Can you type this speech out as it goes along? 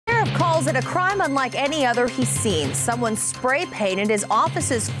calls it a crime unlike any other he's seen. Someone spray painted his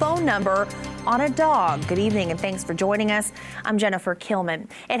office's phone number on a dog. Good evening and thanks for joining us. I'm Jennifer Kilman.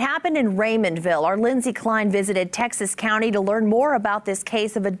 It happened in Raymondville. Our Lindsay Klein visited Texas County to learn more about this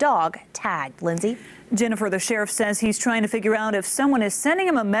case of a dog tagged. Lindsay? Jennifer, the sheriff says he's trying to figure out if someone is sending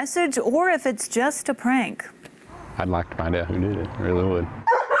him a message or if it's just a prank. I'd like to find out who did it. I really would.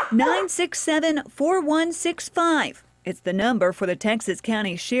 967-4165. It's the number for the Texas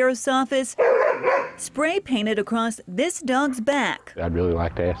County Sheriff's Office. Spray painted across this dog's back. I'd really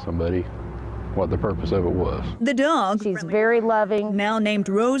like to ask somebody what the purpose of it was. The dog, she's very loving, now named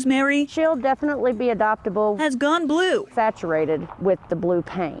Rosemary, she'll definitely be adoptable, has gone blue, saturated with the blue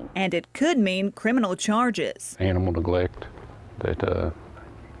paint. And it could mean criminal charges. Animal neglect that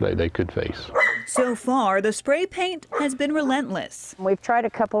they could face. So far, the spray paint has been relentless. We've tried a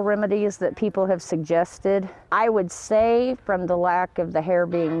couple remedies that people have suggested. I would say, from the lack of the hair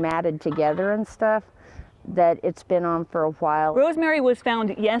being matted together and stuff, that it's been on for a while. Rosemary was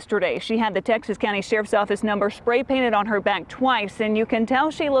found yesterday. She had the Texas County Sheriff's Office number spray painted on her back twice, and you can tell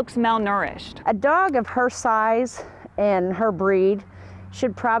she looks malnourished. A dog of her size and her breed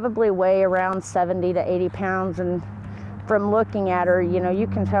should probably weigh around 70 to 80 pounds, and from looking at her, you know, you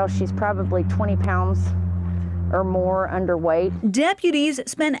can tell she's probably 20 pounds or more underweight. Deputies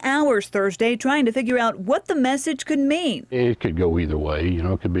spent hours Thursday trying to figure out what the message could mean. It could go either way. You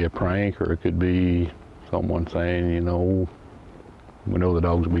know, it could be a prank or it could be someone saying, you know, we know the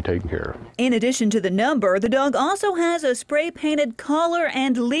dogs will be taken care of. In addition to the number, the dog also has a spray-painted collar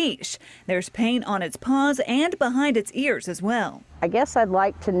and leash. There's paint on its paws and behind its ears as well. I guess I'd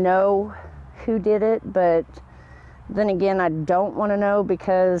like to know who did it, but then again, I don't want to know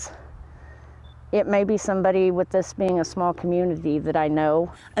because it may be somebody, with this being a small community, that I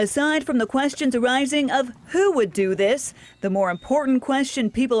know. Aside from the questions arising of who would do this, the more important question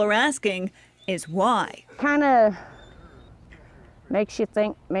people are asking is why. Kind of makes you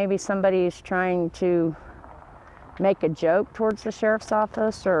think maybe somebody's trying to make a joke towards the sheriff's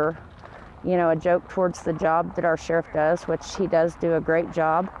office, or, you know, a joke towards the job that our sheriff does, which he does do a great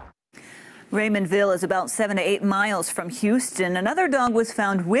job. Raymondville is about 7 to 8 miles from Houston. Another dog was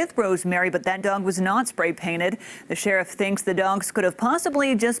found with Rosemary, but that dog was not spray painted. The sheriff thinks the dogs could have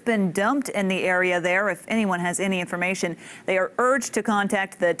possibly just been dumped in the area there. If anyone has any information, they are urged to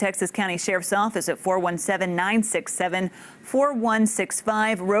contact the Texas County Sheriff's Office at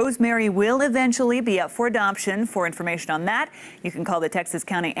 417-967-4165. Rosemary will eventually be up for adoption. For information on that, you can call the Texas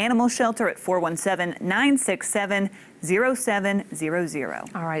County Animal Shelter at 417-967-0700.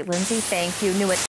 All right, Lindsay, thank you.